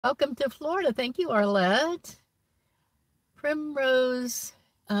Welcome to Florida. Thank you, Arlette. Primrose,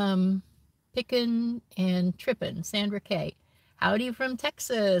 Pickin' and Trippin', Sandra K. Howdy from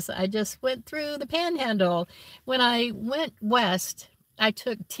Texas. I just went through the Panhandle. When I went west, I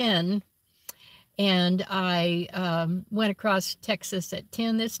took 10 and I went across Texas at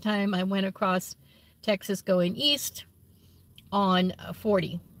 10 this time. I went across Texas going east on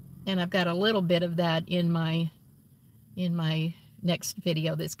 40. And I've got a little bit of that in my next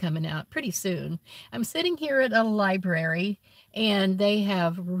video that's coming out pretty soon. I'm sitting here at a library and they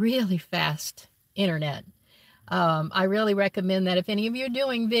have really fast internet. I really recommend that if any of you are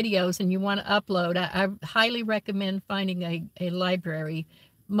doing videos and you want to upload, I highly recommend finding a library.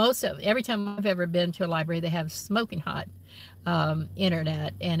 Every time I've ever been to a library, they have smoking hot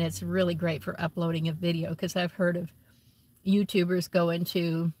internet, and it's really great for uploading a video, because I've heard of YouTubers going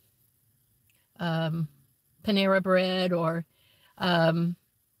to Panera Bread or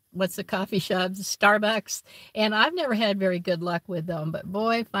what's the coffee shop, Starbucks, and I've never had very good luck with them, but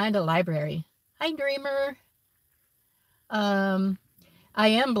boy, find a library. Hi, Dreamer. I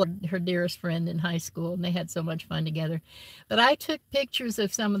am her dearest friend in high school, and they had so much fun together. But I took pictures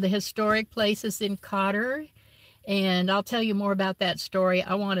of some of the historic places in Cotter, and I'll tell you more about that story.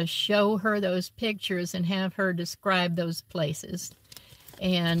 I want to show her those pictures and have her describe those places.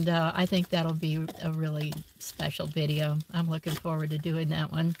 And I think that'll be a really special video. I'm looking forward to doing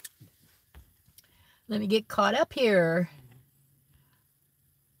that one. Let me get caught up here.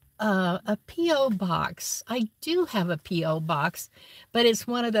 A P.O. box. I do have a P.O. box, but it's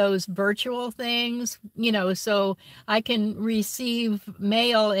one of those virtual things, so I can receive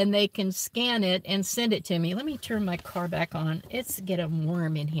mail and they can scan it and send it to me. Let me turn my car back on. It's getting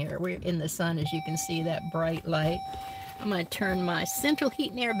warm in here. We're in the sun, as you can see, that bright light. I'm going to turn my central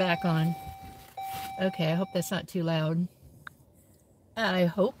heat and air back on. Okay, I hope that's not too loud. I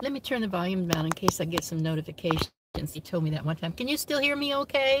hope. Let me turn the volume down in case I get some notifications. He told me that one time. Can you still hear me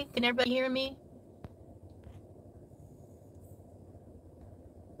okay? Can everybody hear me?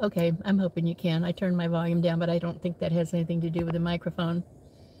 Okay, I'm hoping you can. I turned my volume down, but I don't think that has anything to do with the microphone.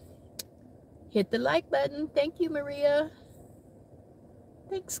 Hit the like button. Thank you, Maria.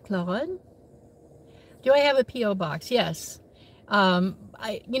 Thanks, Claude. Do I have a P.O. box? Yes.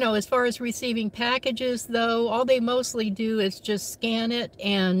 As far as receiving packages, though, all they mostly do is just scan it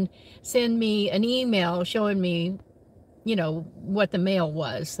and send me an email showing me, what the mail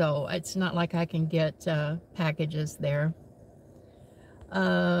was. So it's not like I can get packages there.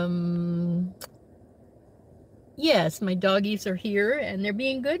 Yes, my doggies are here and they're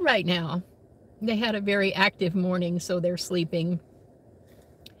being good right now. They had a very active morning, so they're sleeping.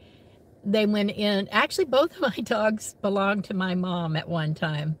 They went in. Actually, both of my dogs belonged to my mom at one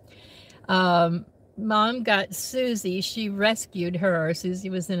time. Mom got Susie. She rescued her.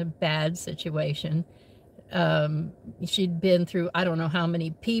 Susie was in a bad situation. She'd been through, I don't know how many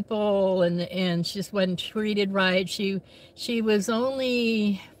people, and she just wasn't treated right. She was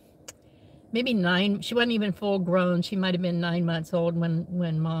only maybe 9. She wasn't even full grown. She might have been 9 months old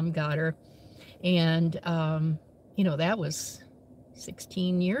when Mom got her. And, that was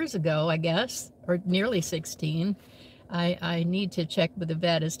 16 years ago, I guess, or nearly 16. I need to check with the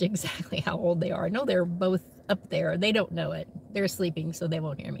vet as to exactly how old they are. I know they're both up there. They don't know it. They're sleeping, so they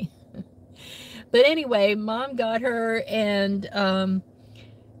won't hear me. But anyway, Mom got her, and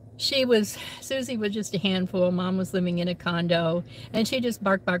Susie was just a handful. Mom was living in a condo, and she just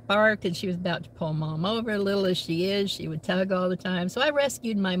barked, and she was about to pull Mom over. Little as she is, she would tug all the time. So I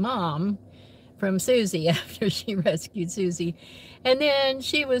rescued my mom from Susie after she rescued Susie. And then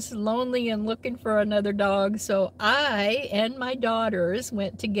she was lonely and looking for another dog. So I and my daughters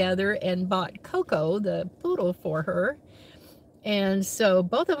went together and bought Coco, the poodle, for her. And so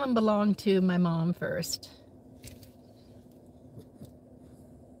both of them belonged to my mom first.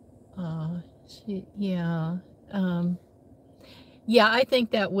 Yeah, I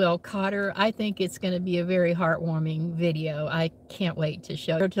think that will, Cotter. I think it's going to be a very heartwarming video. I can't wait to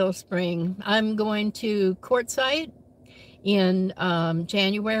show it till spring. I'm going to Quartzsite in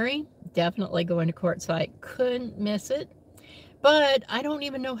January. Definitely going to Quartzsite. Couldn't miss it. But I don't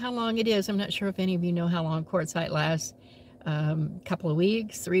even know how long it is. I'm not sure if any of you know how long Quartzsite lasts. Couple of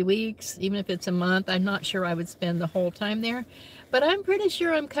weeks, 3 weeks, even if it's a month. I'm not sure I would spend the whole time there. But I'm pretty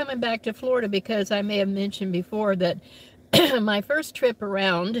sure I'm coming back to Florida, because I may have mentioned before that my first trip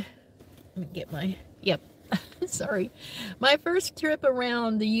around, let me get my, yep, sorry. My first trip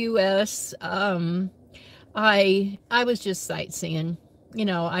around the U.S., I was just sightseeing.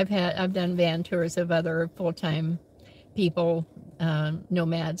 I've done van tours of other full-time people,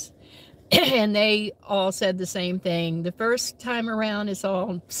 nomads. And they all said the same thing. The first time around, it's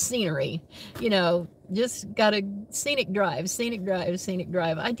all scenery, you know, just got a scenic drive, scenic drive, scenic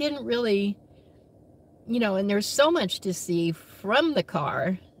drive. I didn't really, you know, and there's so much to see from the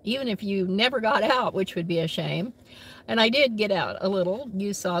car, even if you never got out, which would be a shame. And I did get out a little.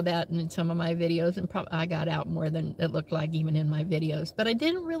 You saw that in some of my videos, and I got out more than it looked like even in my videos. But I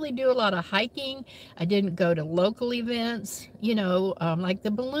didn't really do a lot of hiking. I didn't go to local events, you know, like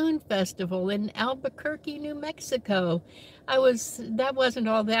the Balloon Festival in Albuquerque, New Mexico. That wasn't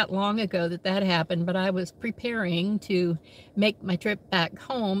all that long ago that that happened, but I was preparing to make my trip back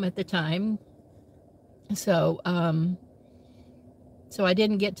home at the time. So, so I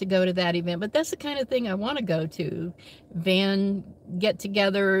didn't get to go to that event, but that's the kind of thing I want to go to. Van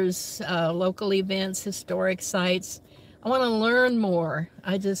get-togethers, local events, historic sites. I want to learn more.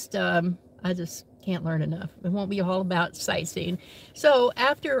 I just can't learn enough. It won't be all about sightseeing. So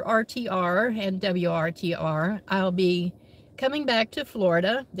after RTR and WRTR, I'll be coming back to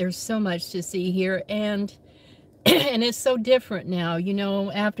Florida. There's so much to see here, and and it's so different now. You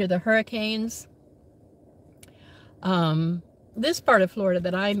know, after the hurricanes, this part of Florida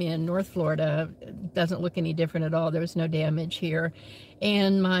that I'm in, North Florida, doesn't look any different at all. There was no damage here.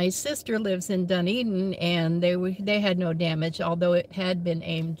 And my sister lives in Dunedin, and they had no damage, although it had been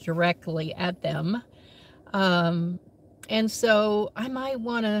aimed directly at them. And so I might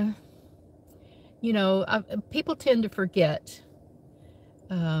want to, you know, people tend to forget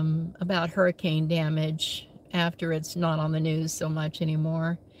about hurricane damage after it's not on the news so much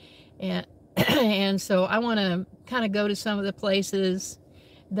anymore. And so I want to kind of go to some of the places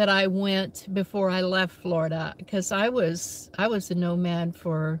that I went before I left Florida, because I was a nomad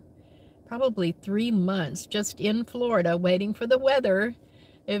for probably 3 months just in Florida waiting for the weather.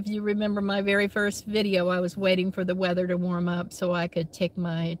 If you remember my very first video, I was waiting for the weather to warm up so I could take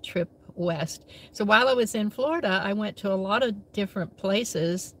my trip west. So while I was in Florida, I went to a lot of different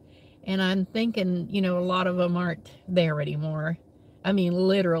places, and I'm thinking, you know, a lot of them aren't there anymore. I mean,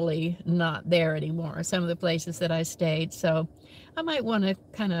 literally not there anymore, some of the places that I stayed. So I might want to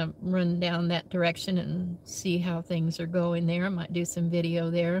kind of run down that direction and see how things are going there. I might do some video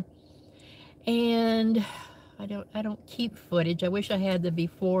there. And I don't keep footage. I wish I had the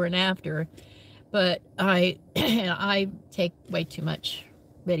before and after, but I take way too much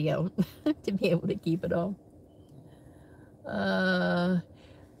video to be able to keep it all.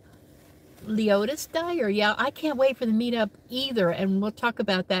 Leotis Dyer, yeah, I can't wait for the meetup either, and we'll talk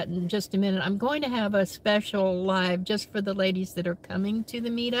about that in just a minute. I'm going to have a special live just for the ladies that are coming to the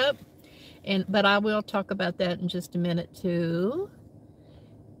meetup, but I will talk about that in just a minute too.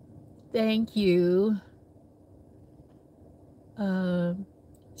 Thank you.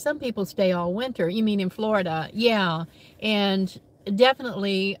 Some people stay all winter. You mean in Florida? Yeah, and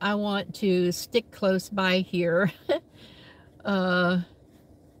definitely I want to stick close by here.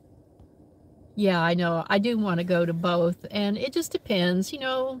 Yeah, I know. I do want to go to both, and it just depends. You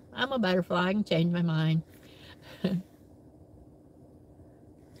know, I'm a butterfly. I can change my mind.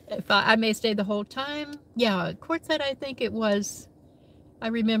 If I may stay the whole time. Yeah, Quartzsite, I think it was, I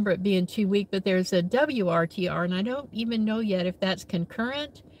remember it being 2 weeks, but there's a WRTR, and I don't even know yet if that's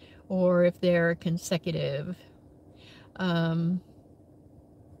concurrent or if they're consecutive.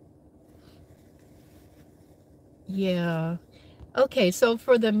 Yeah. Okay, so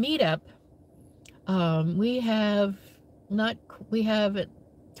for the meetup, we have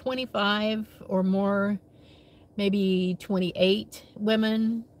 25 or more, maybe 28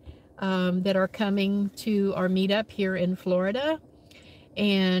 women that are coming to our meetup here in Florida,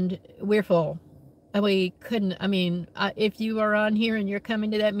 and we're full. And we couldn't, I mean, if you are on here and you're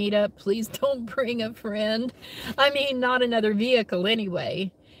coming to that meetup, please don't bring a friend. I mean, not another vehicle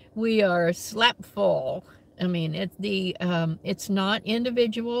anyway. We are slap full. I mean, it's not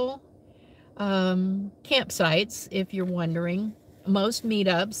individual campsites, if you're wondering. Most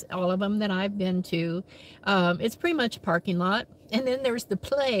meetups, all of them that I've been to, it's pretty much a parking lot. And then there's the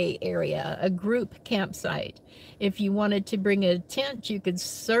play area, a group campsite. If you wanted to bring a tent, you could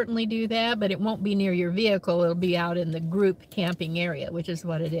certainly do that, but it won't be near your vehicle. It'll be out in the group camping area, which is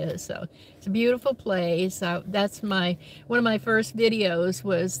what it is. So it's a beautiful place. That's one of my first videos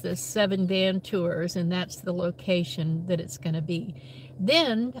was the 7 van tours, and that's the location that it's going to be.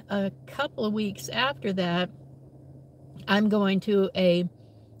 Then a couple of weeks after that, I'm going to a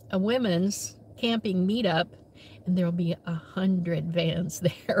women's camping meetup, and there'll be 100 vans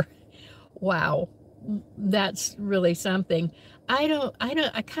there. Wow, that's really something. I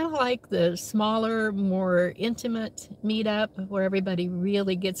kind of like the smaller, more intimate meetup where everybody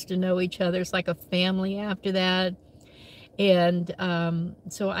really gets to know each other. It's like a family after that. And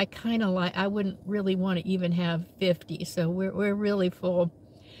so I kind of like, I wouldn't really want to even have 50. So we're really full.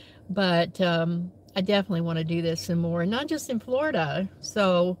 But I definitely want to do this some more, not just in Florida.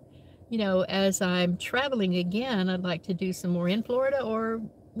 So, you know, as I'm traveling again, I'd like to do some more in Florida, or,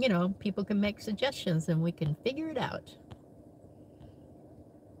 you know, people can make suggestions and we can figure it out.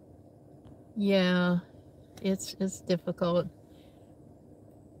 Yeah, it's difficult.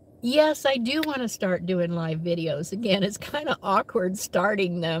 Yes, I do want to start doing live videos again. It's kind of awkward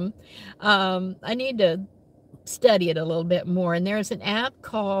starting them. I need to study it a little bit more. And there's an app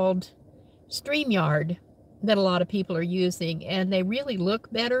called StreamYard that a lot of people are using, and they really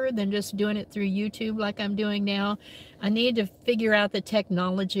look better than just doing it through YouTube like I'm doing now. I need to figure out the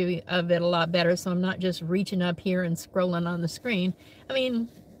technology of it a lot better, so I'm not just reaching up here and scrolling on the screen. I mean,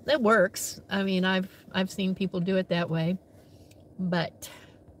 it works. I mean, I've seen people do it that way, but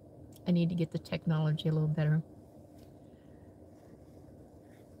I need to get the technology a little better.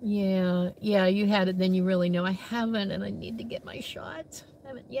 Yeah, you had it, then you really know. I haven't, and I need to get my shot. I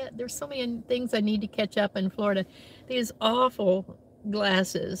haven't yet. There's so many things I need to catch up in Florida. These awful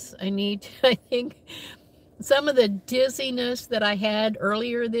glasses. I need to, I think some of the dizziness that I had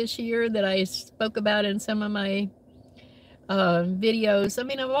earlier this year that I spoke about in some of my videos. I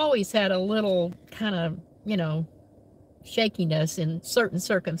mean, I've always had a little kind of, you know, shakiness in certain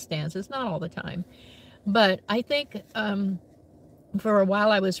circumstances, not all the time. But I think for a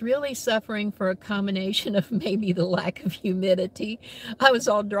while I was really suffering for a combination of maybe the lack of humidity. I was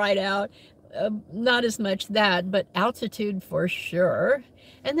all dried out. Not as much that, but altitude for sure.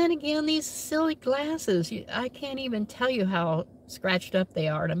 And then again, these silly glasses. I can't even tell you how scratched up they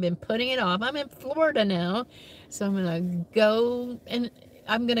are. And I've been putting it off. I'm in Florida now, so I'm going to go and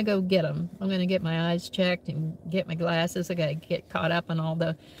I'm going to go get them. I'm going to get my eyes checked and get my glasses. I got to get caught up on all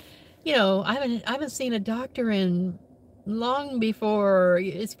the, you know, I haven't seen a doctor in long before,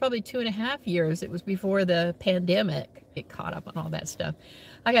 it's probably 2.5 years. It was before the pandemic. Get caught up on all that stuff.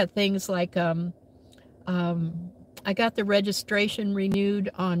 I got things like, I got the registration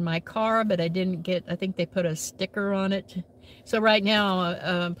renewed on my car, but I didn't get, I think they put a sticker on it. So right now,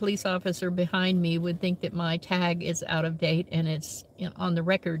 a police officer behind me would think that my tag is out of date, and it's, you know, on the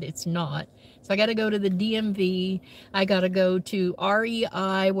record, it's not. So I got to go to the DMV. I got to go to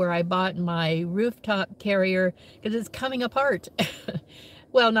REI, where I bought my rooftop carrier, because it's coming apart.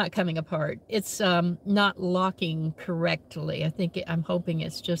 Well, not coming apart. It's not locking correctly. I think I'm hoping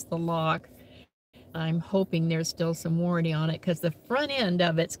it's just the lock. I'm hoping there's still some warranty on it, because the front end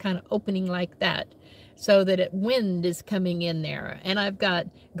of it's kind of opening like that, so that wind is coming in there. And I've got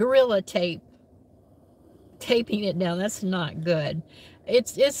Gorilla Tape taping it down. That's not good.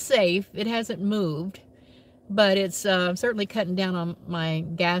 It's safe. It hasn't moved, but it's certainly cutting down on my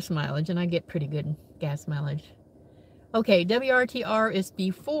gas mileage, and I get pretty good gas mileage. Okay, WRTR is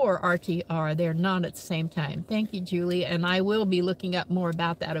before RTR. They're not at the same time. Thank you, Julie, and I will be looking up more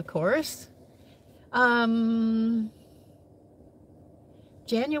about that, of course. January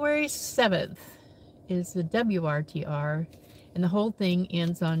 7th is the WRTR, and the whole thing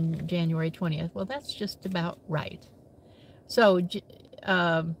ends on January 20th. Well, that's just about right. So,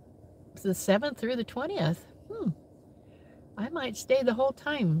 the 7th through the 20th. I might stay the whole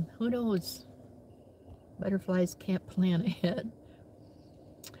time. Who knows? Butterflies can't plan ahead.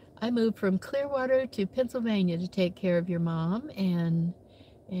 I moved from Clearwater to Pennsylvania to take care of your mom, and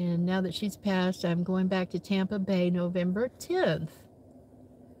now that she's passed, I'm going back to Tampa Bay November 10th.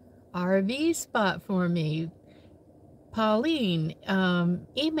 RV spot for me. Pauline,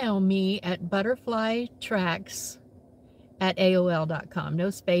 email me at butterflytracks@aol.com. No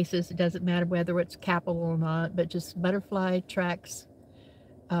spaces. It doesn't matter whether it's capital or not, but just butterflytracks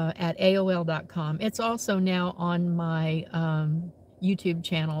at aol.com. It's also now on my YouTube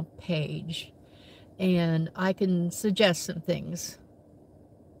channel page, and I can suggest some things.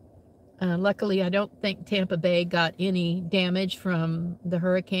 Luckily, I don't think Tampa Bay got any damage from the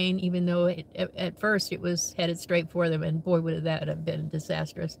hurricane, even though at first it was headed straight for them, and boy, would that have been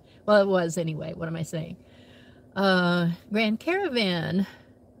disastrous. Well, it was anyway. What am I saying? Grand Caravan.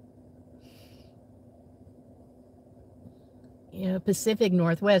 Yeah, Pacific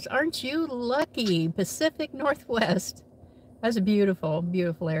Northwest. Aren't you lucky? Pacific Northwest. That's a beautiful,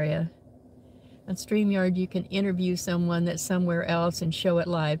 beautiful area. On StreamYard, you can interview someone that's somewhere else and show it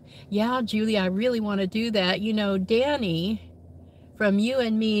live. Yeah, Julie, I really want to do that. You know, Danny from You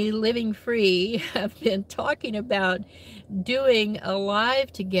and Me Living Free have been talking about doing a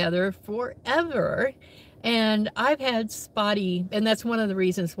live together forever. And I've had spotty, and that's one of the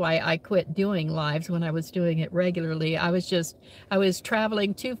reasons why I quit doing lives when I was doing it regularly. I was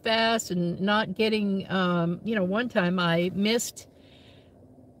traveling too fast and not getting, one time I missed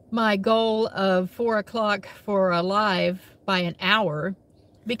my goal of 4 o'clock for a live by an hour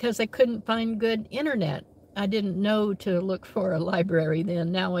because I couldn't find good internet. I didn't know to look for a library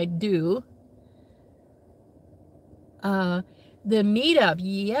then. Now I do. Uh, the meetup,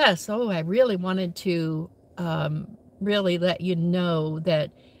 yes. Oh, I really wanted to really let you know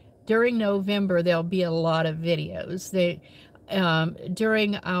that during November there'll be a lot of videos.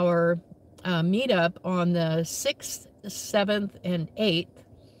 During our meetup on the 6th, 7th, and 8th,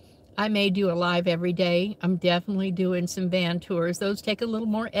 I may do a live every day. I'm definitely doing some van tours. Those take a little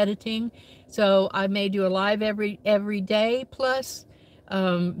more editing, so I may do a live every day, plus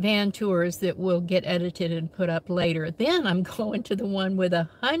van tours that will get edited and put up later. Then I'm going to the one with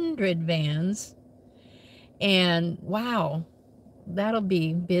 100 vans, and wow, that'll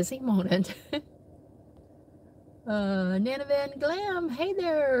be busy, won't it? Minivan Glam, hey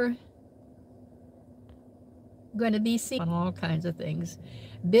there. Going to be seeing on all kinds of things,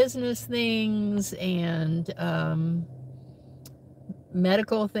 business things and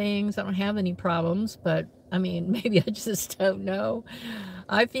medical things. I don't have any problems, but I mean, maybe I just don't know.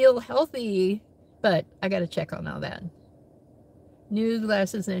 I feel healthy, but I got to check on all that. New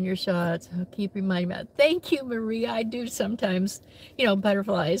glasses and your shots. I'll keep reminding me. Thank you, Maria. I do sometimes,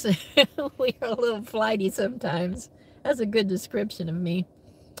 butterflies. We are a little flighty sometimes. That's a good description of me.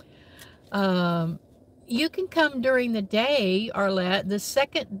 You can come during the day, Arlette. The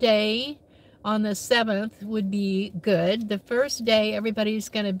second day on the 7th would be good. The first day, everybody's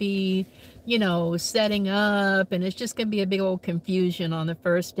going to be, setting up, and it's just going to be a big old confusion on the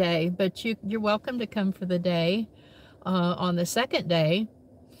first day. But you're welcome to come for the day. On the second day,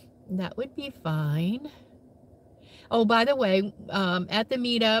 that would be fine. Oh, by the way, at the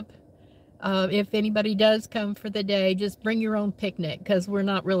meetup, if anybody does come for the day, just bring your own picnic, because we're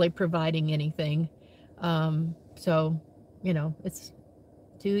not really providing anything. So, it's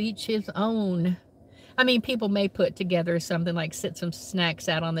to each his own. I mean, people may put together something like sit some snacks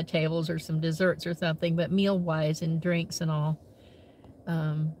out on the tables or some desserts or something, but meal-wise and drinks and all,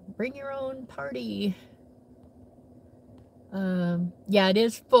 bring your own party. Yeah, it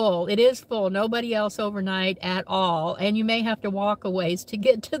is full. It is full. Nobody else overnight at all. And you may have to walk a ways to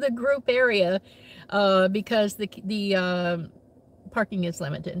get to the group area, because the parking is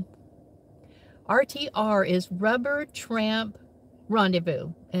limited. RTR is Rubber Tramp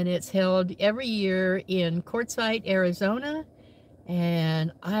Rendezvous, and it's held every year in Quartzsite, Arizona.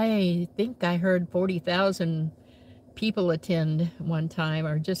 And I think I heard 40,000 people attend one time,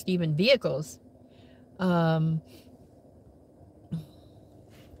 or just even vehicles.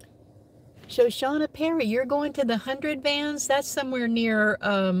 Shoshana Perry, you're going to the 100 vans? That's somewhere near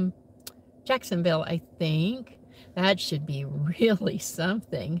Jacksonville, I think. That should be really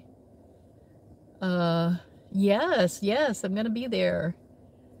something. Yes, I'm going to be there.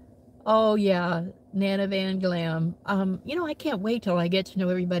 Oh, yeah, Nana Van Glam. I can't wait till I get to know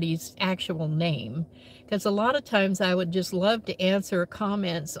everybody's actual name, because a lot of times I would just love to answer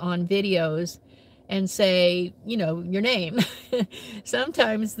comments on videos and say, your name.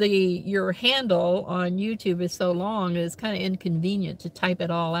 Sometimes your handle on YouTube is so long, it's kind of inconvenient to type it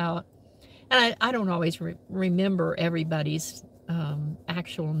all out. And I don't always remember everybody's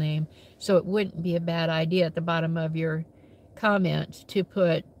actual name. So it wouldn't be a bad idea at the bottom of your comment to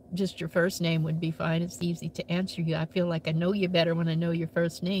put just your first name would be fine. It's easy to answer you. I feel like I know you better when I know your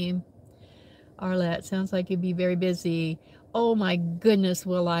first name. Arlette, sounds like you'd be very busy. Oh my goodness,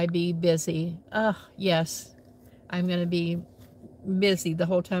 will I be busy? Yes, I'm going to be busy the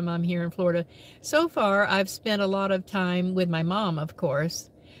whole time I'm here in Florida. So far, I've spent a lot of time with my mom, of course.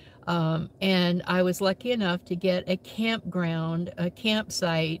 And I was lucky enough to get a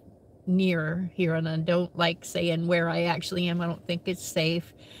campsite near here. And I don't like saying where I actually am. I don't think it's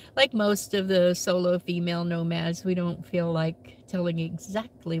safe. Like most of the solo female nomads, we don't feel like telling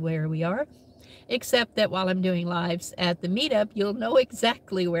exactly where we are. Except that while I'm doing lives at the meetup, you'll know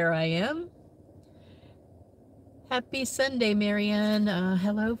exactly where I am. Happy Sunday, Marianne.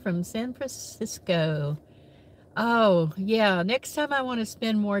 Hello from San Francisco. Oh, yeah. Next time I want to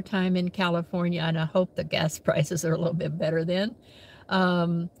spend more time in California, and I hope the gas prices are a little bit better then.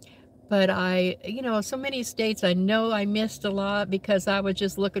 But so many states I know I missed a lot because I was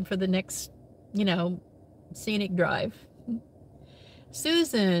just looking for the next, scenic drive.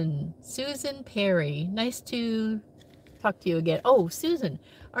 Susan Perry, nice to talk to you again. Oh, Susan,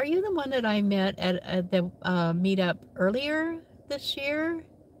 are you the one that I met at the meetup earlier this year?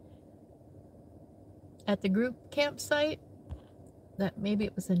 at the group campsite. That maybe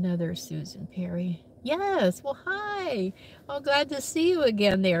it was another Susan Perry. Yes, well, hi. Oh, glad to see you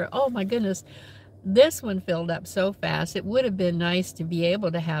again there. Oh my goodness, this one filled up so fast. It would have been nice to be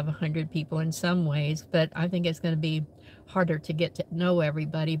able to have 100 people in some ways, but I think it's going to be harder to get to know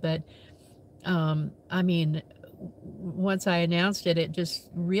everybody. But I mean, once I announced it, it just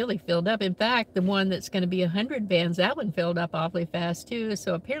really filled up. In fact, the one that's going to be 100 vans, that one filled up awfully fast too.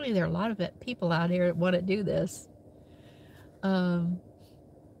 So apparently there are a lot of people out here that want to do this. Been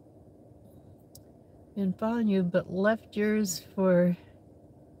following you, but left yours for...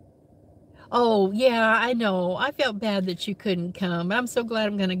 Oh, yeah, I know. I felt bad that you couldn't come. I'm so glad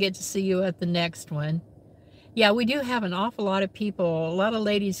I'm going to get to see you at the next one. Yeah, we do have an awful lot of people, a lot of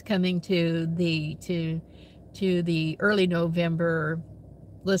ladies coming to the early November,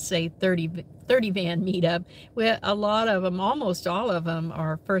 let's say 30 van meetup. A lot of them, almost all of them,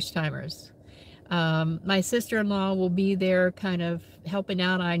 are first timers. My sister-in-law will be there kind of helping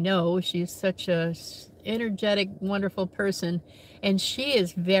out. I know she's such a energetic, wonderful person, and she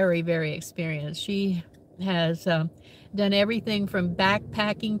is very, very experienced. She has done everything from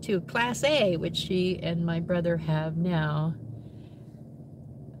backpacking to Class A, which she and my brother have now.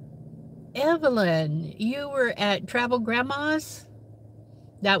 Evelyn, you were at Travel Grandma's?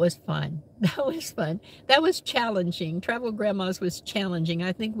 That was fun. That was fun. That was challenging. Travel Grandma's was challenging.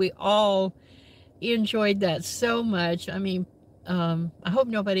 I think we all enjoyed that so much. I mean, I hope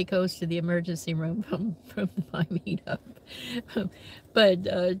nobody goes to the emergency room from my meetup.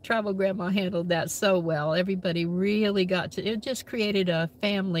 But Travel Grandma handled that so well. Everybody really got to, it just created a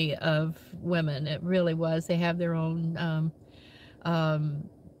family of women. It really was. They have their own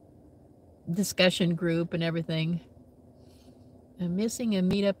discussion group and everything. I'm missing a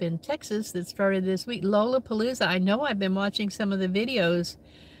meetup in Texas that started this week. Lollapalooza. I know I've been watching some of the videos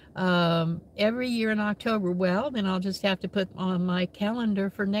every year in October. Well, then I'll just have to put on my calendar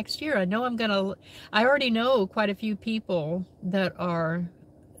for next year. I know I already know quite a few people that are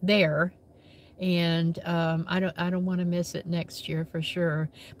there, and I don't want to miss it next year for sure.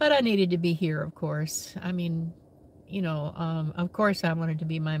 But I needed to be here, of course. I mean, you know, of course I wanted to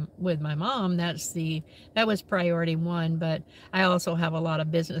be with my mom. That was priority one, but I also have a lot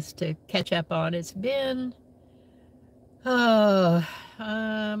of business to catch up on. It's been almost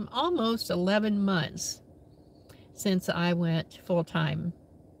 11 months since I went full-time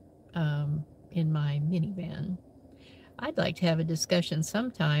in my minivan. I'd like to have a discussion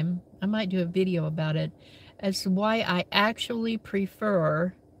sometime. I might do a video about it as to why I actually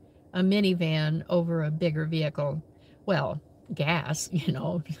prefer a minivan over a bigger vehicle. Well, gas, you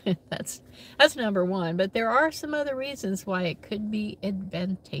know, that's number one, but there are some other reasons why it could be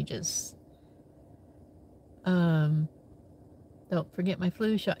advantageous. Don't forget my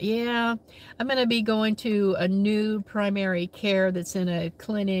flu shot. Yeah, I'm going to be going to a new primary care that's in a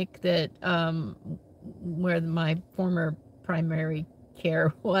clinic that where my former primary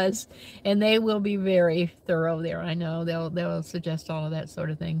care was, and they will be very thorough there. I know they'll suggest all of that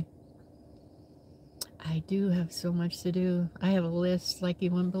sort of thing. I do have so much to do. I have a list like you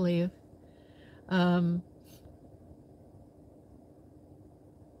wouldn't believe.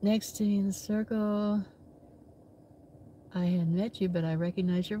 Next to me in the circle. I hadn't met you, but I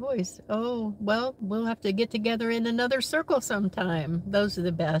recognize your voice. Oh, well, we'll have to get together in another circle sometime. Those are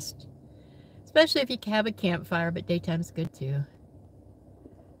the best. Especially if you have a campfire, but daytime's good too.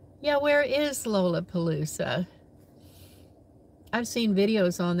 Yeah, where is Lollapalooza? I've seen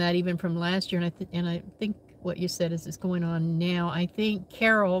videos on that even from last year, and I think what you said is going on now. I think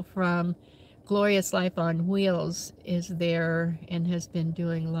Carol from Glorious Life on Wheels is there and has been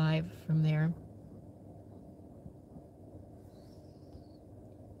doing live from there.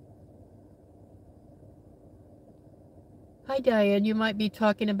 Hi, Diane. You might be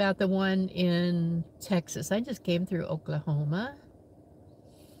talking about the one in Texas. I just came through Oklahoma.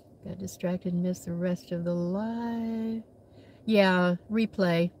 Got distracted and missed the rest of the live. Yeah,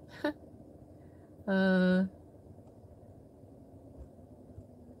 replay.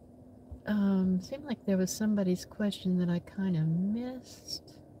 Seemed like there was somebody's question that I kind of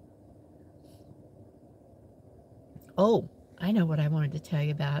missed. Oh, I know what I wanted to tell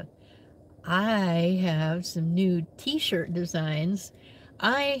you about. I have some new t-shirt designs.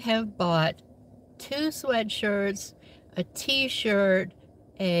 I have bought 2 sweatshirts, a t-shirt,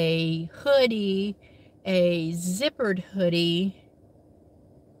 a hoodie, a zippered hoodie,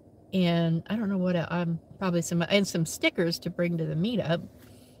 and I don't know what probably some stickers to bring to the meetup,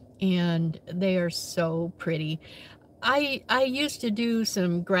 and they are so pretty. I used to do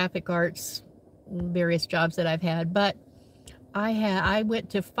some graphic arts, various jobs that I've had, but I went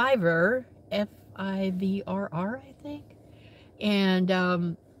to Fiverr, IVRR, I think, and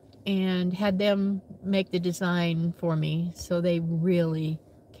had them make the design for me. So they really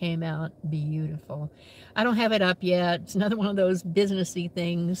came out beautiful. I don't have it up yet. It's another one of those businessy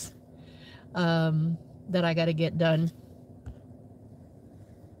things that I got to get done.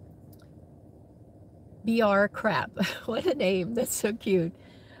 BR Crap. What a name. That's so cute.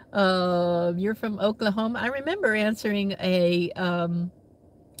 You're from Oklahoma. I remember answering a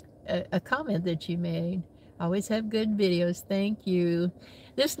comment that you made. Always have good videos. Thank you.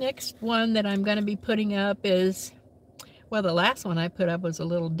 This next one that I'm going to be putting up is, well, the last one I put up was a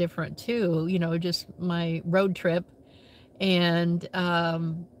little different too, you know, just my road trip. And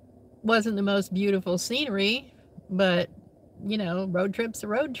wasn't the most beautiful scenery, but you know, road trip's a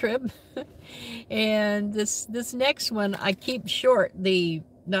road trip. And this next one, I keep short the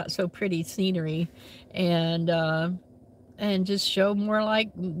not so pretty scenery, and just show more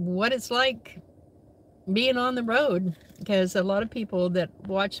like what it's like being on the road, because a lot of people that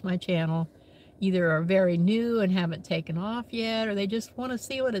watch my channel either are very new and haven't taken off yet, or they just want to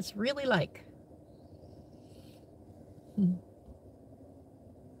see what it's really like.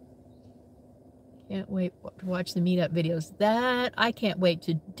 Can't wait to watch the meetup videos. That I can't wait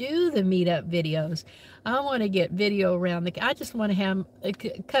to do the meetup videos. I want to get video around the. I just want to have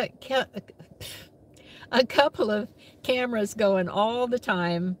a couple of cameras going all the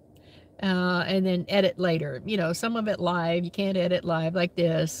time, and then edit later. You know, some of it live. You can't edit live like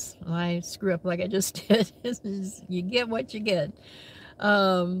this. I screw up like I just did. You get what you get.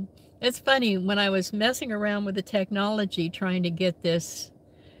 It's funny, when I was messing around with the technology trying to get this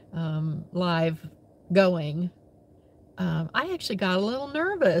live going, I actually got a little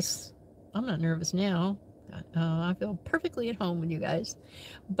nervous. I'm not nervous now. I feel perfectly at home with you guys.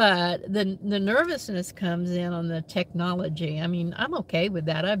 But the nervousness comes in on the technology. I mean, I'm okay with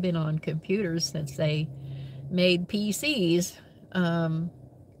that. I've been on computers since they made PCs.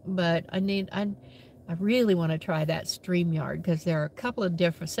 But I really want to try that StreamYard, because there are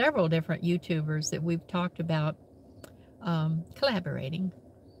several different YouTubers that we've talked about collaborating.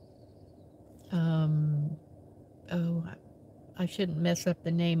 Oh, I shouldn't mess up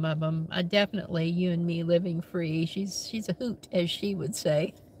the name of them. Definitely You and Me Living Free. She's a hoot, as she would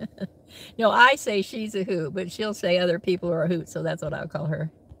say. No, I say she's a hoot, but she'll say other people are a hoot, so that's what I'll call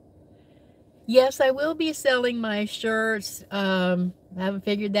her. Yes, I will be selling my shirts. I haven't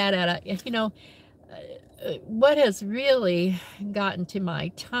figured that out. You know, what has really gotten to my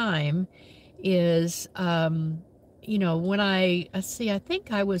time is, you know, when I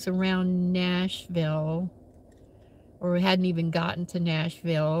think I was around Nashville, or hadn't even gotten to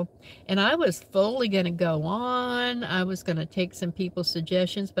Nashville, and I was fully going to go on. I was going to take some people's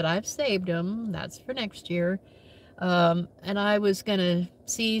suggestions, but I've saved them. That's for next year. And I was going to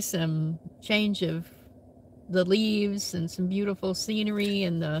see some change of the leaves and some beautiful scenery,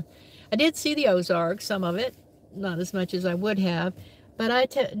 and I did see the Ozarks, some of it, not as much as I would have, but I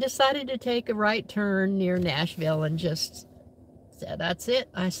decided to take a right turn near Nashville and just said, that's it.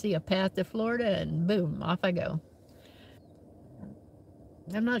 I see a path to Florida, and boom, off I go.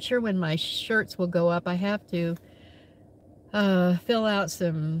 I'm not sure when my shirts will go up. I have to fill out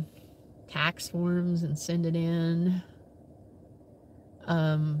some tax forms and send it in.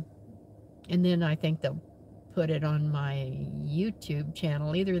 And then I think they'll put it on my YouTube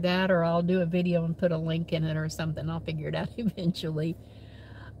channel. Either that, or I'll do a video and put a link in it or something. I'll figure it out eventually.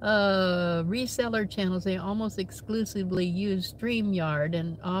 Reseller channels, they almost exclusively use StreamYard,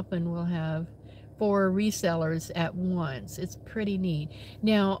 and often will have 4 resellers at once. It's pretty neat.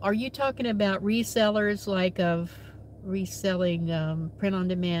 Now, are you talking about resellers like of reselling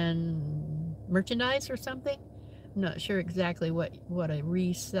print-on-demand merchandise or something? I'm not sure exactly what a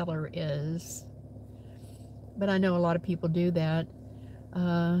reseller is, but I know a lot of people do that.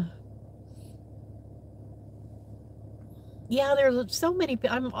 Yeah, there's so many.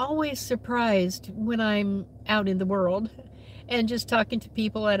 I'm always surprised when I'm out in the world and just talking to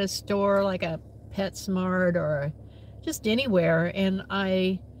people at a store like a PetSmart or just anywhere, and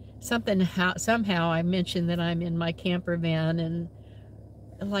somehow I mention that I'm in my camper van, and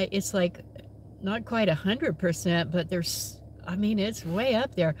like it's like not quite 100%, but I mean, it's way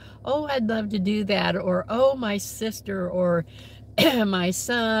up there. Oh, I'd love to do that, or oh, my sister, or my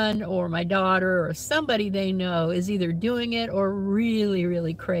son, or my daughter, or somebody they know is either doing it or really,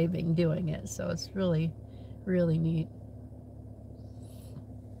 really craving doing it. So it's really, really neat.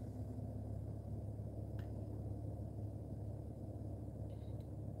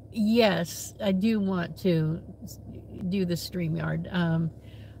 Yes, I do want to do the StreamYard.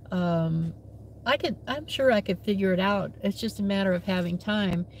 I'm sure I could figure it out. It's just a matter of having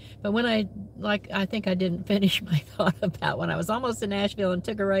time. But when I think I didn't finish my thought about when I was almost in Nashville and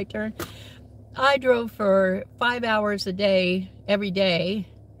took a right turn. I drove for 5 hours a day, every day,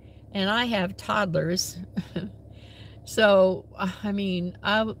 and I have toddlers. So, I mean,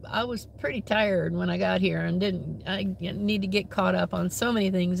 I was pretty tired when I got here and I need to get caught up on so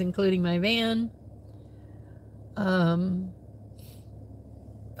many things, including my van. Um,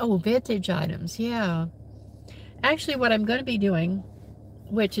 oh, vintage items, yeah. Actually, what I'm going to be doing,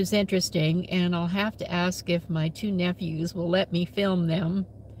 which is interesting, and I'll have to ask if my two nephews will let me film them.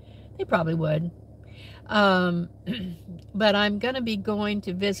 They probably would. Um, but I'm going to be going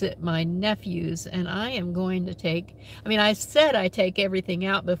to visit my nephews, and I am going to take, I mean, I said I take everything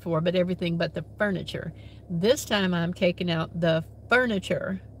out before, but everything but the furniture. This time I'm taking out the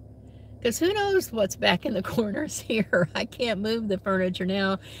furniture, because who knows what's back in the corners here. I can't move the furniture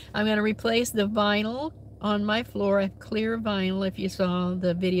now. I'm going to replace the vinyl on my floor, clear vinyl, if you saw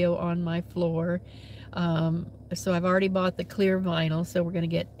the video on my floor. So I've already bought the clear vinyl, so we're going to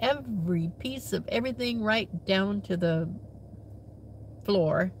get every piece of everything right down to the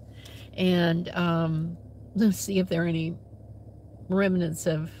floor. And let's see if there are any remnants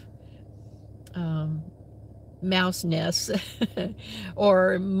of mouse nests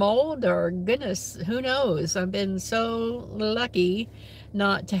or mold, or goodness, who knows. I've been so lucky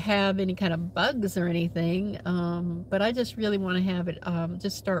not to have any kind of bugs or anything, but I just really want to have it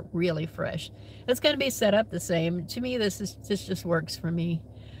just start really fresh. It's going to be set up the same. To me, this just works for me.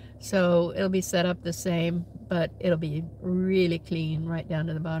 So it'll be set up the same, but it'll be really clean right down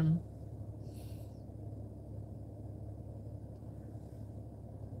to the bottom.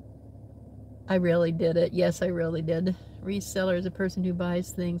 I really did it. Yes, I really did. Reseller is a person who buys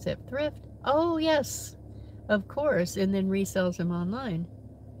things at thrift. Oh, yes, of course, and then resells them online.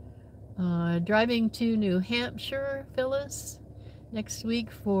 Driving to New Hampshire, Phyllis, next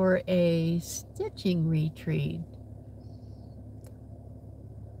week for a stitching retreat.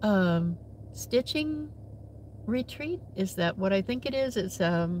 Stitching retreat? Is that what I think it is? It's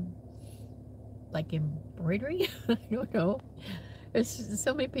like embroidery? I don't know. There's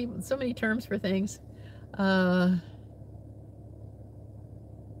so many people, so many terms for things. Huh.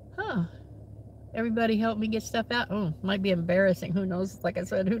 Everybody help me get stuff out. Oh, might be embarrassing. Who knows? Like I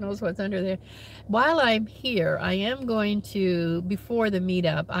said, who knows what's under there. While I'm here, I am going to, before the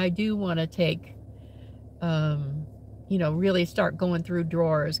meetup, I do want to take, you know, really start going through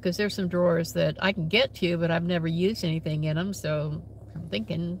drawers, because there's some drawers that I can get to, but I've never used anything in them. So I'm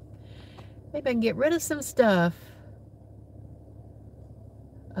thinking maybe I can get rid of some stuff.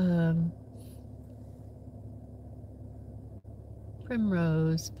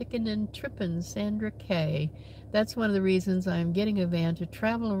 Primrose, Pickin' and Trippin', Sandra K. That's one of the reasons I'm getting a van, to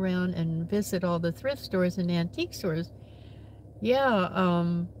travel around and visit all the thrift stores and antique stores. Yeah,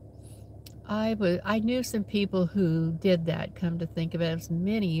 I knew some people who did that, come to think of it. It was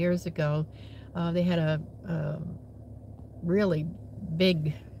many years ago. They had a really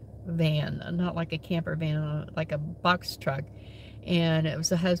big van, not like a camper van, like a box truck. And it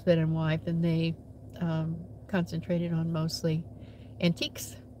was a husband and wife, and they concentrated on mostly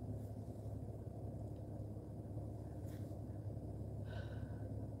antiques.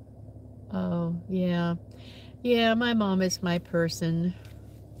 Oh, yeah. Yeah, my mom is my person.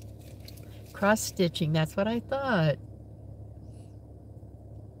 Cross-stitching, that's what I thought.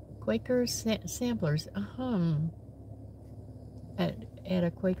 Quaker samplers, at a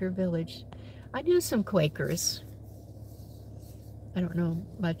Quaker village. I knew some Quakers. I don't know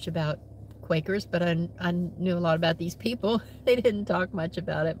much about Quakers, but I knew a lot about these people. They didn't talk much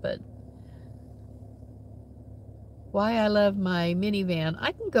about it, but why I love my minivan.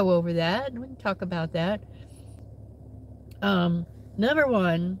 I can go over that. We can talk about that. Number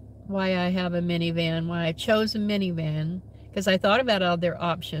one, why I have a minivan, why I chose a minivan, because I thought about all their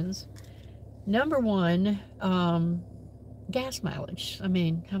options. Number one, gas mileage. I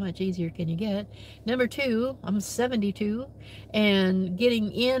mean, how much easier can you get? Number two, I'm 72, and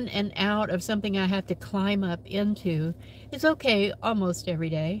getting in and out of something I have to climb up into is okay almost every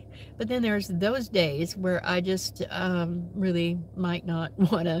day. But then there's those days where I just really might not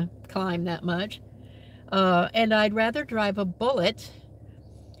want to climb that much. And I'd rather drive a Bullet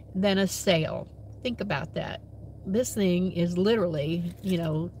than a Sail. Think about that. This thing is literally, you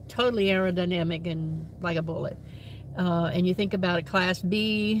know, totally aerodynamic and like a Bullet. And you think about a Class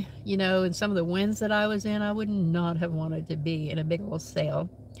B, you know, and some of the winds that I was in, I would not have wanted to be in a big old Sail.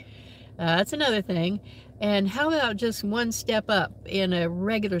 That's another thing. And how about just one step up in a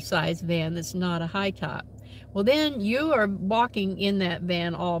regular size van that's not a high top? Well, then you are walking in that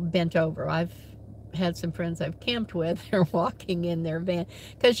van all bent over. I've had some friends I've camped with. They're walking in their van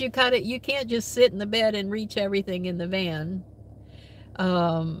because you can't just sit in the bed and reach everything in the van.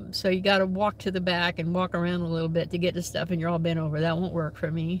 So you got to walk to the back and walk around a little bit to get to stuff, and you're all bent over. That won't work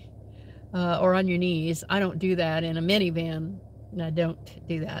for me. Or on your knees. I don't do that in a minivan. I don't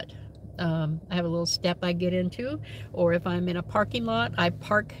do that. I have a little step I get into, or if I'm in a parking lot, I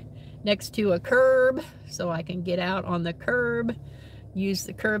park next to a curb so I can get out on the curb, use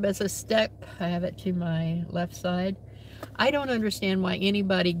the curb as a step. I have it to my left side. I don't understand why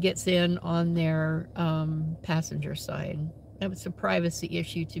anybody gets in on their passenger side. It's a privacy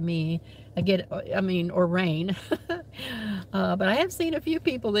issue to me. Or rain. But I have seen a few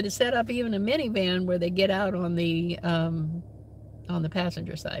people that have set up even a minivan where they get out on the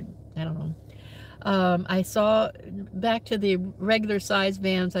passenger side. I don't know. I saw, back to the regular size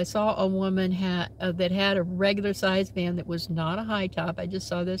vans, I saw a woman that had a regular size van that was not a high top. I just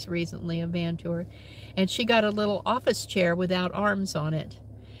saw this recently, a van tour, and she got a little office chair without arms on it.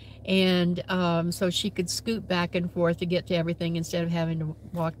 And so she could scoot back and forth to get to everything instead of having to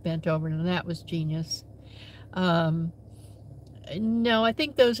walk bent over, and that was genius. No, I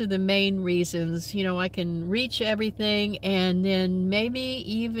think those are the main reasons. You know, I can reach everything, and then maybe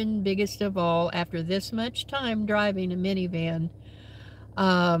even biggest of all, after this much time driving a minivan,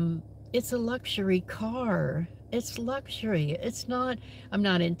 it's a luxury car. It's luxury. I'm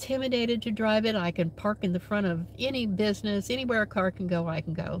not intimidated to drive it. I can park in the front of any business. Anywhere a car can go, I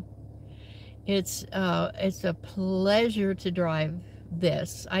can go. It's a pleasure to drive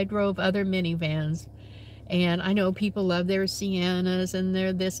this. I drove other minivans, and I know people love their Siennas and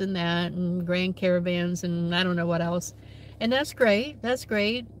their this and that and Grand Caravans and I don't know what else. And that's great. That's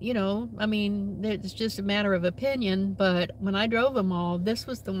great. You know, I mean, it's just a matter of opinion, but when I drove them all, this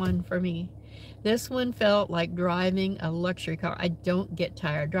was the one for me. This one felt like driving a luxury car. I don't get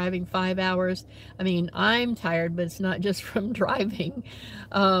tired. Driving 5 hours, I mean, I'm tired, but it's not just from driving.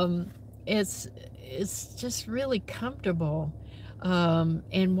 It's just really comfortable.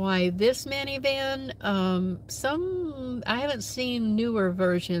 And why this minivan, I haven't seen newer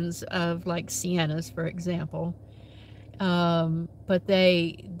versions of like Siennas, for example. But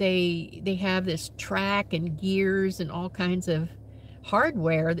they have this track and gears and all kinds of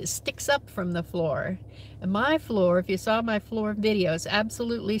hardware that sticks up from the floor. And my floor, if you saw my floor video, it's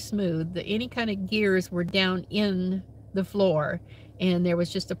absolutely smooth. Any kind of gears were down in the floor, and there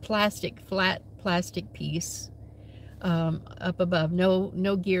was just a flat plastic piece up above.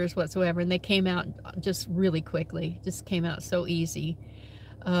 No gears whatsoever, and they came out just really quickly. Just came out so easy.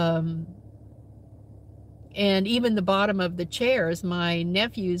 And even the bottom of the chairs, my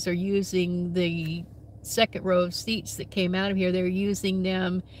nephews are using the second row of seats that came out of here. They're using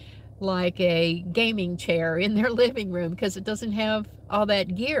them like a gaming chair in their living room because it doesn't have all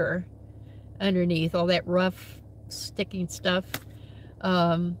that gear underneath, all that rough sticking stuff.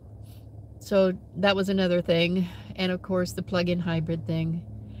 So that was another thing. And of course the plug-in hybrid thing.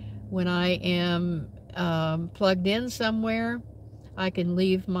 When I am plugged in somewhere, I can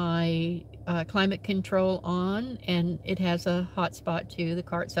leave my climate control on, and it has a hotspot too. The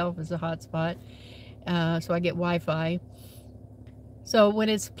car itself is a hotspot. So I get Wi-Fi. So when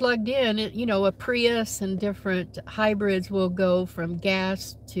it's plugged in, you know, a Prius and different hybrids will go from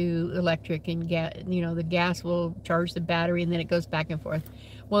gas to electric, and the gas will charge the battery, and then it goes back and forth.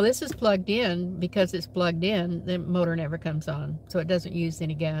 Well, this is plugged in. Because it's plugged in, the motor never comes on, so it doesn't use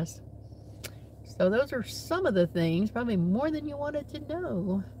any gas. So those are some of the things, probably more than you wanted to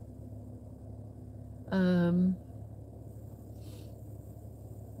know.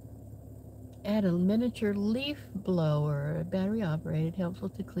 Add a miniature leaf blower, battery operated, helpful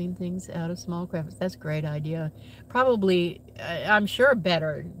to clean things out of small crevices. That's a great idea. Probably, I'm sure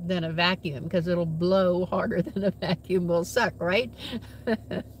better than a vacuum, because it'll blow harder than a vacuum will suck, right?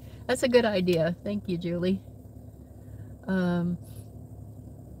 That's a good idea. Thank you, Julie.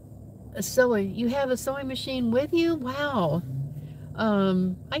 Sewing. You have a sewing machine with you? Wow.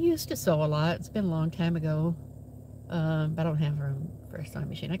 I used to sew a lot. It's been a long time ago. But I don't have room for a sewing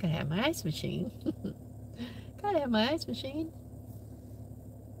machine. I gotta have my ice machine. Gotta have my ice machine.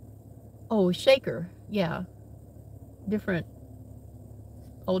 Oh, shaker. Yeah. Different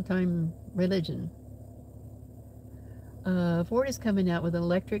old-time religion. Ford is coming out with an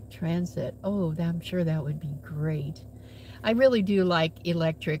electric Transit. Oh, I'm sure that would be great. I really do like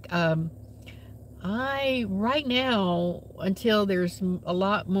electric. Right now, until there's a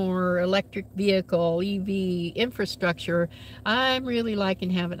lot more electric vehicle, EV infrastructure, I'm really liking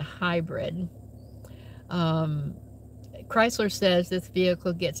having a hybrid. Chrysler says this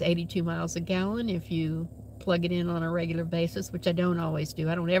vehicle gets 82 miles a gallon if you plug it in on a regular basis, which I don't always do.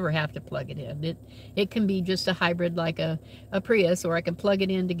 I don't ever have to plug it in. It can be just a hybrid like a Prius, or I can plug it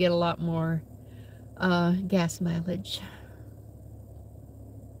in to get a lot more gas mileage.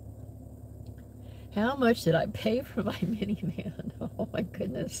 How much did I pay for my minivan? Oh my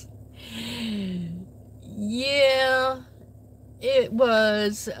goodness. Yeah, it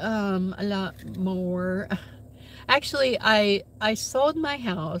was a lot more. Actually, I sold my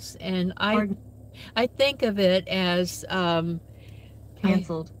house, and I think of it as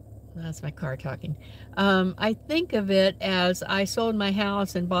Canceled. that's my car talking. I think of it as I sold my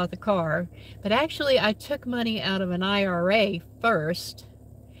house and bought the car, but actually I took money out of an IRA first,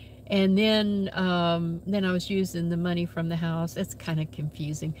 and then I was using the money from the house. It's kind of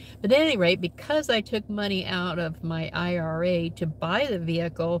confusing, but at any rate, because I took money out of my IRA to buy the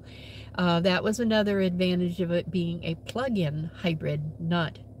vehicle, that was another advantage of it being a plug-in hybrid,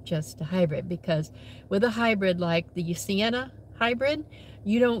 not just a hybrid, because with a hybrid like the Sienna hybrid,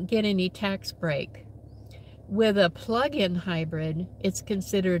 you don't get any tax break. With a plug-in hybrid, it's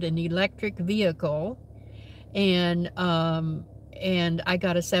considered an electric vehicle, and I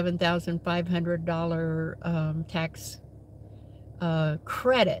got a $7,500 tax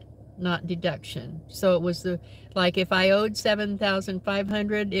credit, not deduction. So it was like if I owed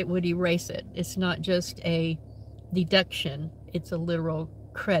 $7,500, it would erase it. It's not just a deduction; it's a literal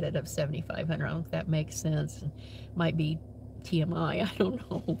credit of $7,500. I don't know if that makes sense. It might be TMI, I don't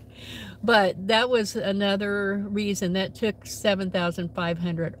know. But that was another reason that took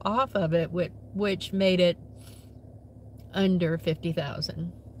 $7,500 off of it, which made it under $50,000.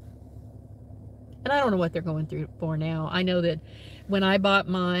 And I don't know what they're going through for now. I know that when I bought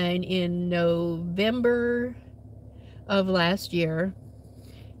mine in November of last year,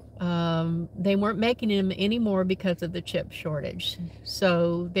 they weren't making them anymore because of the chip shortage.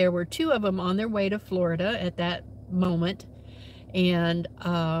 So there were 2 of them on their way to Florida at that moment, and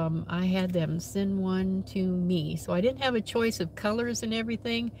I had them send one to me. So I didn't have a choice of colors and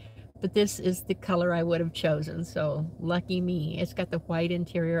everything, but this is the color I would have chosen. So lucky me. It's got the white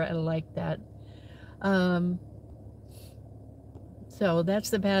interior. I like that. So that's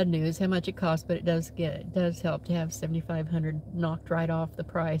the bad news, how much it costs, but it does help to have $7,500 knocked right off the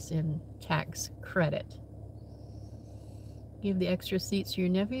price in tax credit. Give the extra seats to your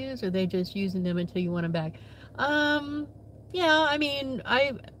nephews, or are they just using them until you want them back? Yeah, I mean,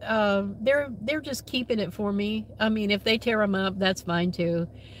 they're just keeping it for me. I mean, if they tear them up, that's fine too.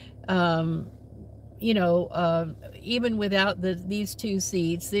 You know, even without these 2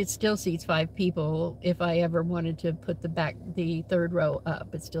 seats, it still seats 5 people. If I ever wanted to put the 3rd row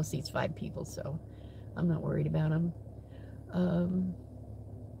up, it still seats 5 people, so I'm not worried about them.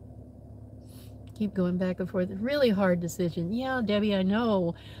 Keep going back and forth. Really hard decision. Yeah, Debbie, I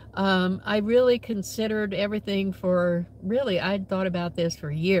know. I really considered everything I'd thought about this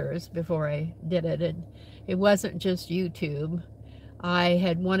for years before I did it. It wasn't just YouTube. I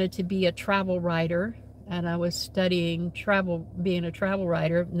had wanted to be a travel writer, and I was studying being a travel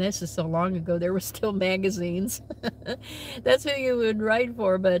writer. And this is so long ago, there were still magazines. That's who you would write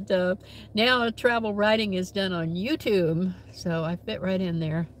for. But now travel writing is done on YouTube, so I fit right in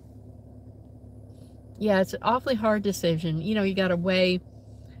there. Yeah, it's an awfully hard decision. You know, you got to weigh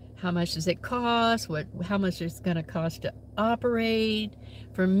how much does it cost, how much it's going to cost to operate.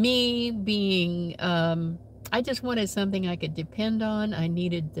 For me, being I just wanted something I could depend on. I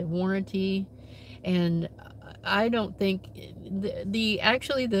needed the warranty, and I don't think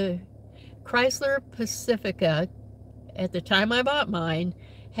actually the Chrysler Pacifica at the time I bought mine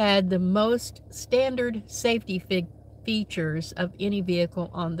had the most standard safety features of any vehicle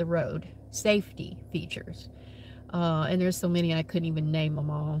on the road. Safety features. And there's so many I couldn't even name them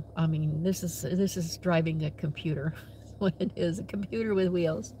all. I mean, this is driving a computer. That's what it is, a computer with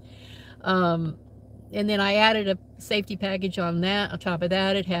wheels. And then I added a safety package on that. On top of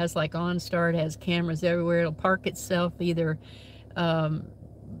that, it has like OnStar, it has cameras everywhere. It'll park itself either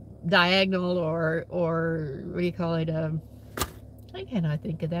diagonal or what do you call it? Why can't I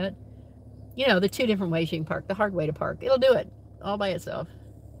think of that? You know, the 2 different ways you can park. The hard way to park. It'll do it all by itself.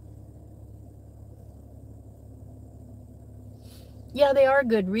 Yeah, they are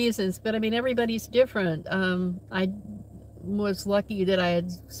good reasons, but I mean, everybody's different. I was lucky that I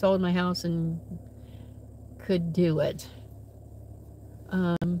had sold my house and could do it.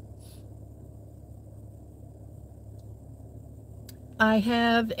 I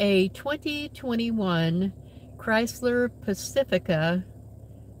have a 2021 Chrysler Pacifica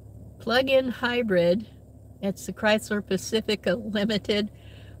plug-in hybrid. It's the Chrysler Pacifica Limited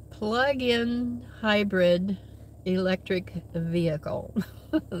plug-in hybrid electric vehicle.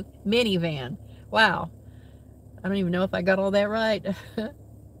 Minivan. Wow. I don't even know if I got all that right.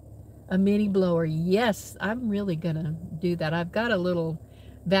 A mini blower. Yes, I'm really gonna do that. I've got a little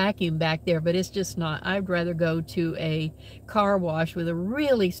vacuum back there, but it's just not. I'd rather go to a car wash with a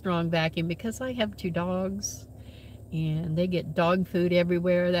really strong vacuum because I have 2 dogs and they get dog food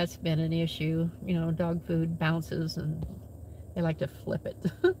everywhere. That's been an issue. You know, dog food bounces and they like to flip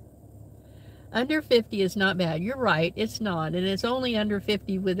it. Under 50 is not bad. You're right, it's not. And it's only under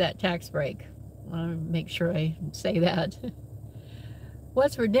 50 with that tax break. I'll make sure I say that.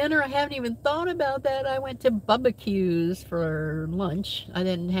 What's for dinner? I haven't even thought about that. I went to Bubba for lunch. I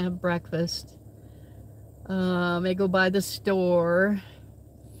didn't have breakfast. I go by the store.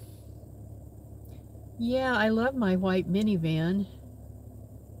 Yeah, I love my white minivan.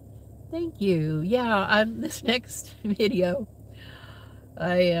 Thank you. Yeah, this next video,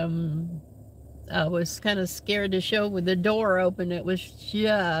 I was kind of scared to show with the door open. It was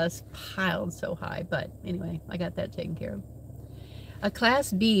just piled so high. But anyway, I got that taken care of. A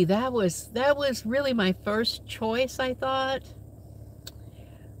Class B, that was really my first choice, I thought.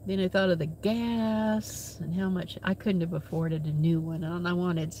 Then I thought of the gas and how much I couldn't have afforded a new one, and I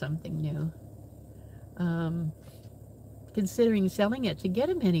wanted something new. Considering selling it to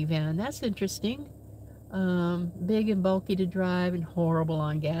get a minivan, that's interesting. Big and bulky to drive and horrible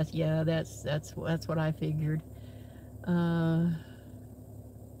on gas. Yeah, that's what I figured.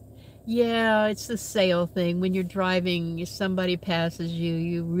 Yeah, it's the sail thing. When you're driving, if somebody passes you,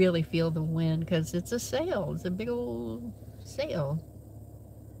 you really feel the wind because it's a sail. It's a big old sail.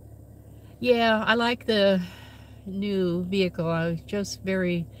 Yeah, I like the new vehicle. I was just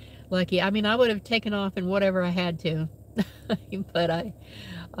very lucky. I mean, I would have taken off in whatever I had to, but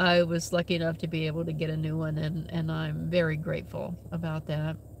I was lucky enough to be able to get a new one, and I'm very grateful about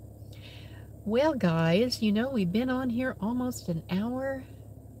that. Well, guys, you know, we've been on here almost an hour.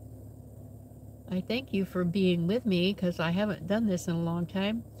 I thank you for being with me because I haven't done this in a long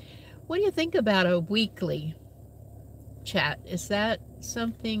time. What do you think about a weekly chat? Is that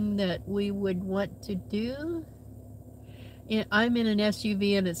something that we would want to do? I'm in an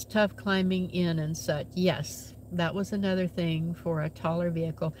SUV and it's tough climbing in and such. Yes, that was another thing for a taller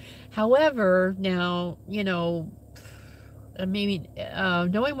vehicle. However, now, you know, I mean,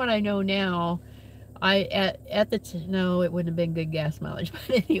 knowing what I know now, no, it wouldn't have been good gas mileage,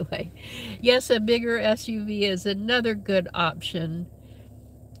 but anyway, yes, a bigger SUV is another good option,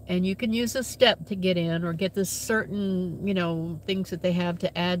 and you can use a step to get in or get the certain, you know, things that they have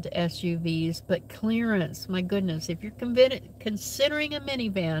to add to SUVs, but clearance, my goodness, if you're considering a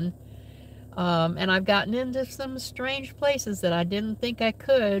minivan, and I've gotten into some strange places that I didn't think I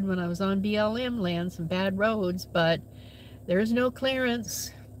could when I was on BLM land, some bad roads, but there's no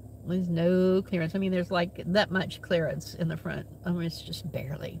clearance. There's no clearance. I mean, there's like that much clearance in the front. I mean, it's just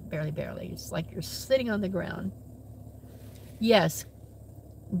barely. It's like you're sitting on the ground. Yes,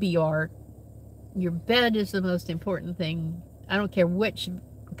 BR, your bed is the most important thing. I don't care which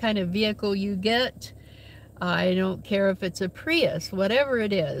kind of vehicle you get. I don't care if it's a Prius, whatever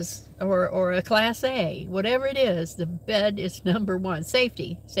it is, or a Class A, whatever it is, the bed is number one.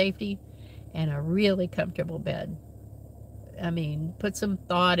 Safety, and a really comfortable bed. I mean, put some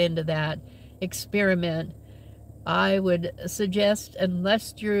thought into that. Experiment. I would suggest,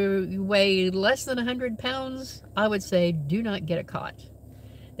 unless you weigh less than 100 pounds, I would say do not get a cot.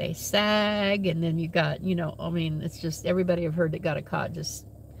 They sag, and then you got, you know, I mean, it's just, everybody I've heard that got a cot just,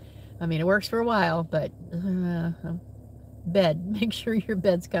 I mean, it works for a while, but bed. Make sure your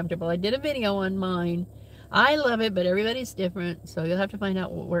bed's comfortable. I did a video on mine. I love it, but everybody's different, so you'll have to find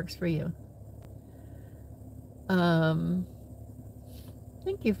out what works for you.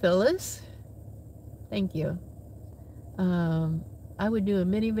 Thank you, Phyllis. Thank you. I would do a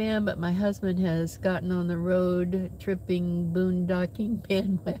minivan, but my husband has gotten on the road tripping boondocking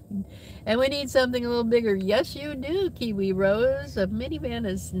bandwagon, and we need something a little bigger. Yes, you do, Kiwi Rose. A minivan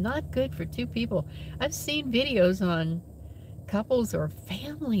is not good for 2 people. I've seen videos on couples or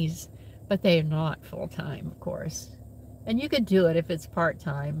families, but they're not full-time, of course. And you could do it if it's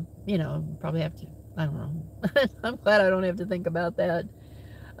part-time. You know, probably have to, I don't know. I'm glad I don't have to think about that.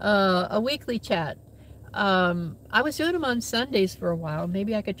 A weekly chat. I was doing them on Sundays for a while.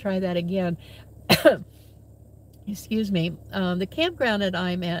 Maybe I could try that again. Excuse me. The campground that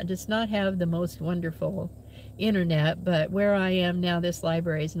I'm at does not have the most wonderful internet, but where I am now, this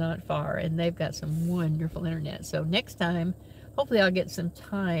library is not far, and they've got some wonderful internet. So next time, hopefully I'll get some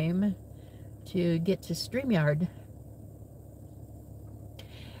time to get to StreamYard.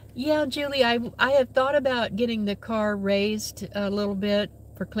 Yeah, Julie, I have thought about getting the car raised a little bit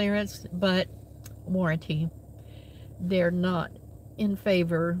for clearance, but warranty, they're not in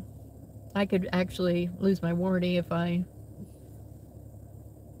favor I could actually lose my warranty if I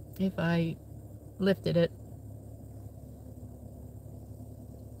lifted it.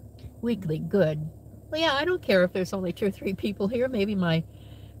 Weekly, good. Well, yeah, I don't care if there's only 2 or 3 people here. Maybe my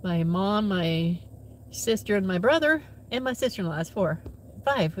mom, my sister, and my brother, and my sister-in-law is 4.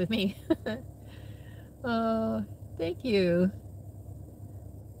 5 with me. Oh, thank you.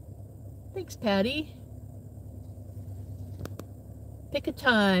 Thanks, Patty. Pick a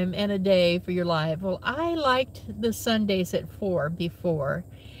time and a day for your live. Well, I liked the Sundays at 4 before,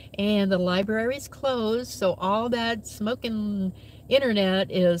 and the library's closed, so all that smoking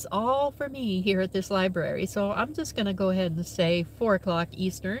internet is all for me here at this library. So I'm just going to go ahead and say 4 o'clock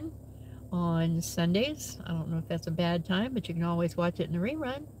Eastern on Sundays. I don't know if that's a bad time, but you can always watch it in the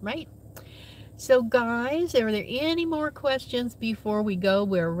rerun, right? So guys, are there any more questions before we go?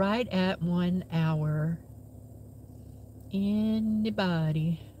 We're right at 1 hour.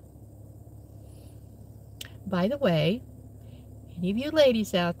 Anybody? By the way, any of you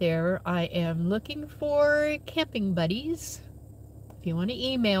ladies out there, I am looking for camping buddies. If you want to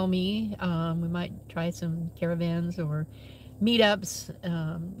email me, we might try some caravans or meetups.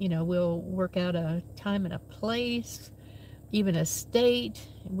 You know, we'll work out a time and a place, even a state.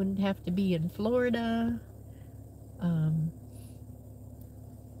 It wouldn't have to be in Florida.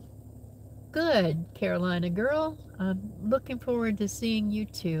 Good, Carolina girl. I'm looking forward to seeing you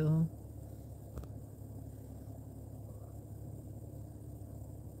too.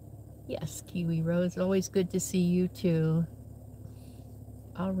 Yes, Kiwi Rose, always good to see you too.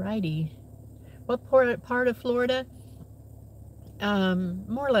 Alrighty. What part of Florida?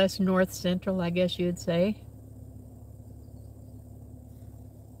 More or less north central, I guess you'd say.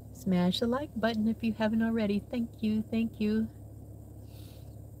 Smash the like button if you haven't already. Thank you, thank you.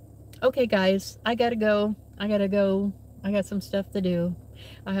 Okay, guys, I gotta go. I got some stuff to do.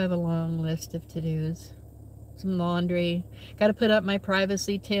 I have a long list of to-dos. Some laundry. Got to put up my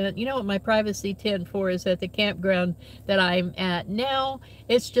privacy tent. You know what my privacy tent for is at the campground that I'm at now.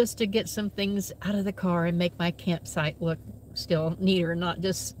 It's just to get some things out of the car and make my campsite look still neater, not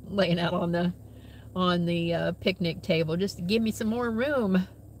just laying out on the picnic table. Just to give me some more room.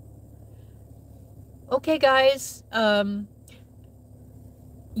 Okay, guys.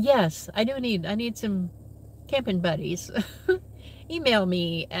 Yes, I need some camping buddies. Email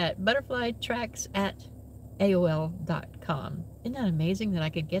me at butterflytracks@aol.com. Isn't that amazing that I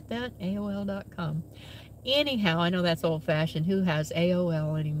could get that? AOL.com. Anyhow, I know that's old-fashioned. Who has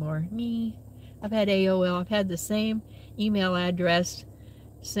AOL anymore? Me. I've had AOL. I've had the same email address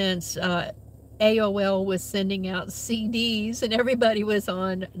since AOL was sending out CDs and everybody was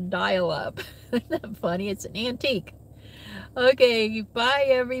on dial-up. Isn't that funny? It's an antique. Okay, bye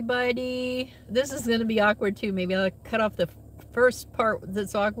everybody. This is going to be awkward too. Maybe I'll cut off the first part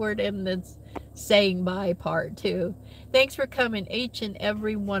that's awkward and the saying bye part too. Thanks for coming, each and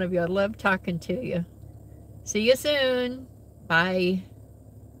every one of you. I love talking to you. See you soon. Bye.